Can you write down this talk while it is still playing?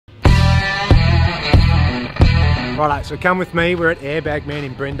Righto, so come with me, we're at Airbag Man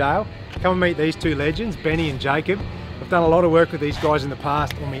in Brendale. Come and meet these two legends, Benny and Jacob. I've done a lot of work with these guys in the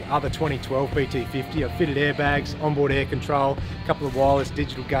past on the other 2012 BT50. I've fitted airbags, onboard air control, a couple of wireless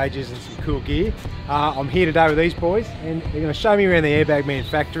digital gauges and some cool gear. I'm here today with these boys and they're going to show me around the Airbag Man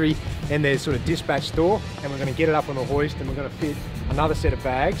factory and their sort of dispatch store, and we're going to get it up on the hoist and we're going to fit another set of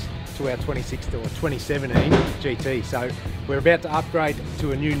bags to our 2017 GT. So we're about to upgrade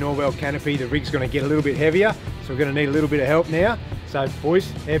to a new Norwell canopy. The rig's going to get a little bit heavier, so we're going to need a little bit of help now. So boys,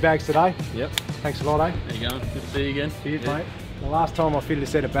 airbags today. Yep. Thanks a lot, eh? How you going? Good to see you again. Cheers, mate. The last time I fitted a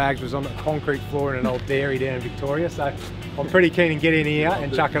set of bags was on a concrete floor in an old dairy down in Victoria, so I'm pretty keen to get in here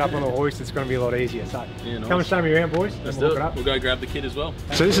and chuck it up on the hoist. It's going to be a lot easier. So nice. Come and show me around, boys. Let's do it. We'll go grab the kit as well.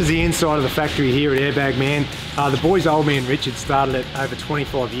 So this is the inside of the factory here at Airbag Man. The boys, old man Richard, started it over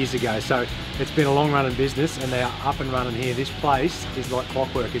 25 years ago, so it's been a long running business and they are up and running here. This place is like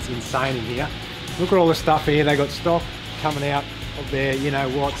clockwork. It's insane in here. Look at all the stuff here. They got stock coming out of there, you know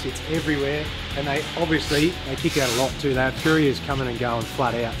what, it's everywhere, and they kick out a lot too. They have couriers coming and going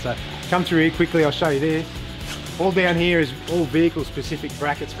flat out. So come through here quickly, I'll show you there. All down here is all vehicle specific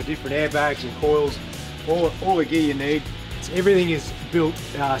brackets for different airbags and coils, all the gear you need. Everything is built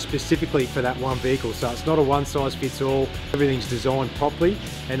specifically for that one vehicle, so it's not a one size fits all. Everything's designed properly,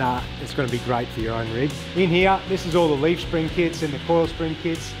 and it's going to be great for your own rig. In here, this is all the leaf spring kits and the coil spring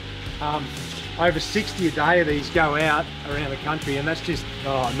kits. Over 60 a day of these go out around the country, and that's just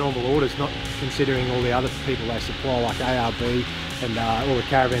normal orders, not considering all the other people they supply like ARB and all the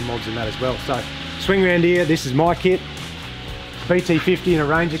caravan mods and that as well. So swing around here, this is my kit, BT50 and a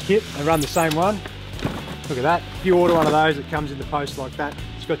Ranger kit. They run the same one. Look at that. If you order one of those, it comes in the post like that.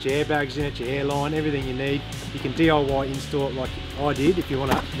 It's got your airbags in it, your airline, everything you need. You can DIY install it like I did. If you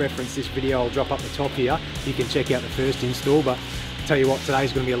want to reference this video, I'll drop up the top here. You can check out the first install, but tell you what,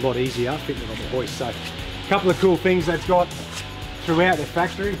 today's going to be a lot easier fitting it on the hoist. So a couple of cool things they've got throughout their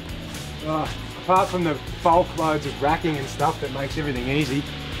factory, apart from the bulk loads of racking and stuff that makes everything easy.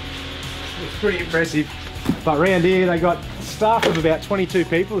 It's pretty impressive. But around here they got staff of about 22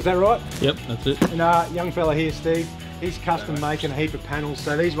 people, is that right? Yep, that's it. And young fella here, Steve, he's custom making a heap of panels.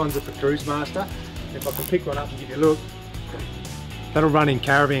 So these ones are for Cruise Master. If I can pick one up and give you a look, that'll run in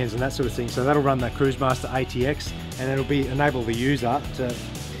caravans and that sort of thing. So that'll run the Cruise Master ATX, and it'll enable the user to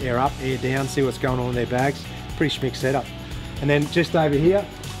air up, air down, see what's going on in their bags. Pretty schmick setup. And then just over here,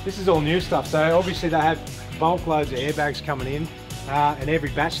 this is all new stuff. So obviously they have bulk loads of airbags coming in, and every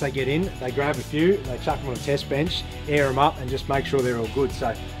batch they get in, they grab a few, they chuck them on a test bench, air them up, and just make sure they're all good.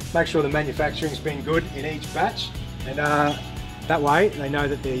 So make sure the manufacturing's been good in each batch, and that way they know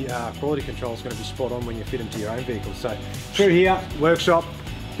that the quality control is going to be spot on when you fit them to your own vehicle. So through here, workshop,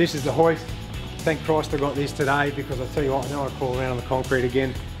 this is the hoist. Thank Christ I got this today, because I tell you what, I don't want to crawl around on the concrete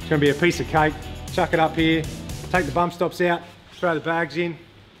again. It's going to be a piece of cake. Chuck it up here, take the bump stops out, throw the bags in,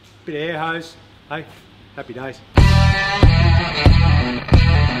 bit of air hose. Hey, happy days.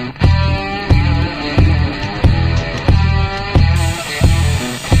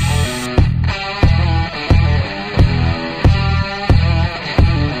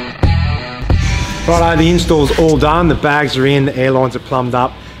 Righto, the install's all done, the bags are in, the airlines are plumbed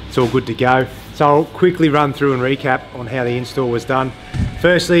up, it's all good to go. So I'll quickly run through and recap on how the install was done.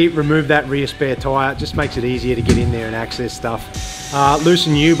 Firstly, remove that rear spare tyre, it just makes it easier to get in there and access stuff.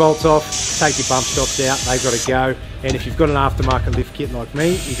 Loosen your U-bolts off, take your bump stops out, they've got to go. And if you've got an aftermarket lift kit like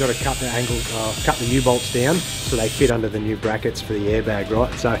me, you've got to cut the U-bolts down so they fit under the new brackets for the airbag,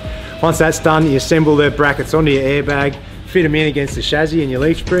 right? So once that's done, you assemble the brackets onto your airbag, fit them in against the chassis and your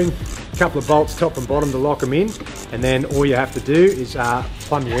leaf spring, a couple of bolts top and bottom to lock them in, and then all you have to do is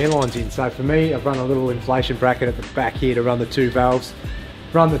plumb your airlines in. So for me, I've run a little inflation bracket at the back here to run the two valves,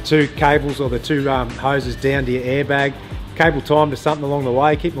 run the two cables or the two hoses down to your airbag, cable time to something along the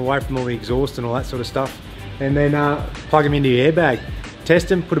way, keep them away from all the exhaust and all that sort of stuff, and then plug them into your airbag. Test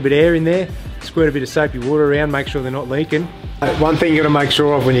them, put a bit of air in there, squirt a bit of soapy water around, make sure they're not leaking. One thing you got to make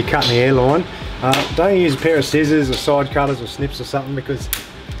sure of when you're cutting the airline, don't use a pair of scissors or side cutters or snips or something, because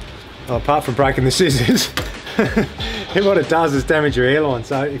apart from breaking the scissors, what it does is damage your airline.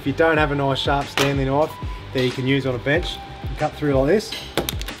 So if you don't have a nice sharp Stanley knife that you can use on a bench, you cut through like this,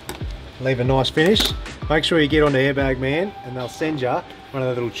 leave a nice finish. Make sure you get on the Airbag Man and they'll send you one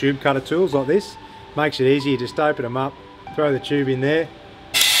of the little tube cutter tools like this. Makes it easy, you just open them up, throw the tube in there,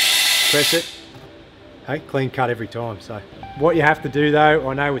 press it, hey, clean cut every time. So what you have to do though,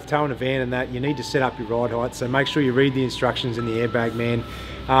 I know with towing a van and that, you need to set up your ride height, so make sure you read the instructions in the Airbag Man.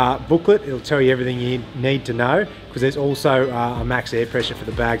 booklet. It'll tell you everything you need to know, because there's also a max air pressure for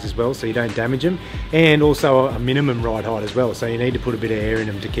the bags as well, so you don't damage them, and also a minimum ride height as well, so you need to put a bit of air in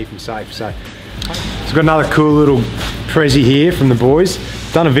them to keep them safe. So we've got another cool little Prezi here from the boys.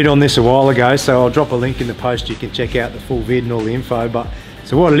 Done a vid on this a while ago, so I'll drop a link in the post. You can check out the full vid and all the info. But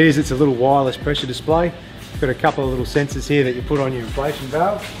so what it is, it's a little wireless pressure display. Got a couple of little sensors here that you put on your inflation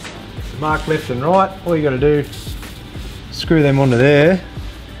valve. Mark left and right. All you got to do, screw them onto there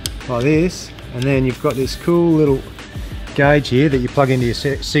like this, and then you've got this cool little gauge here that you plug into your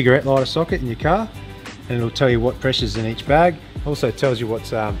cigarette lighter socket in your car, and it'll tell you what pressure's in each bag. Also tells you what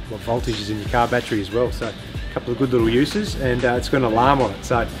voltage is in your car battery as well. So a couple of good little uses, and it's got an alarm on it.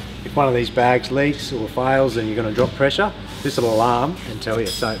 So if one of these bags leaks or fails and you're going to drop pressure, this will alarm and tell you.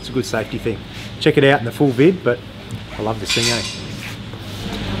 So it's a good safety thing. Check it out in the full vid, but I love this thing, eh?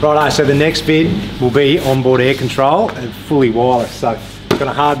 Righto, so the next vid will be onboard air control and fully wireless. So it's got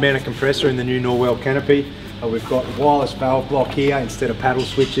a hard mounted compressor in the new Norwell canopy. We've got a wireless valve block here instead of paddle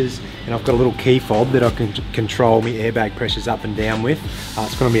switches, and I've got a little key fob that I can control my airbag pressures up and down with.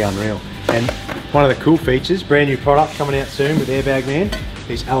 It's going to be unreal. And one of the cool features, brand new product coming out soon with Airbag Man,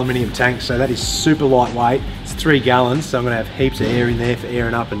 these aluminium tanks. So that is super lightweight. It's 3 gallons, so I'm going to have heaps of air in there for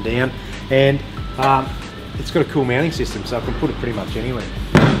airing up and down. And it's got a cool mounting system, so I can put it pretty much anywhere.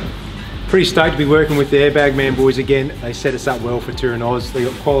 Pretty stoked to be working with the Airbag Man boys again. They set us up well for touring Oz. They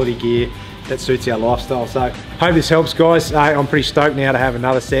got quality gear that suits our lifestyle. So hope this helps, guys. I'm pretty stoked now to have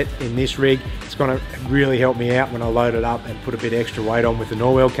another set in this rig. It's going to really help me out when I load it up and put a bit extra weight on with the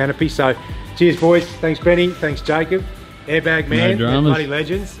Norwell canopy. So cheers, boys. Thanks, Benny. Thanks, Jacob. Airbag Man, no bloody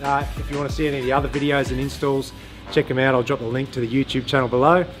legends. If you want to see any of the other videos and installs, check them out. I'll drop the link to the YouTube channel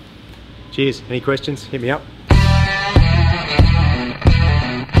below. Cheers. Any questions, hit me up.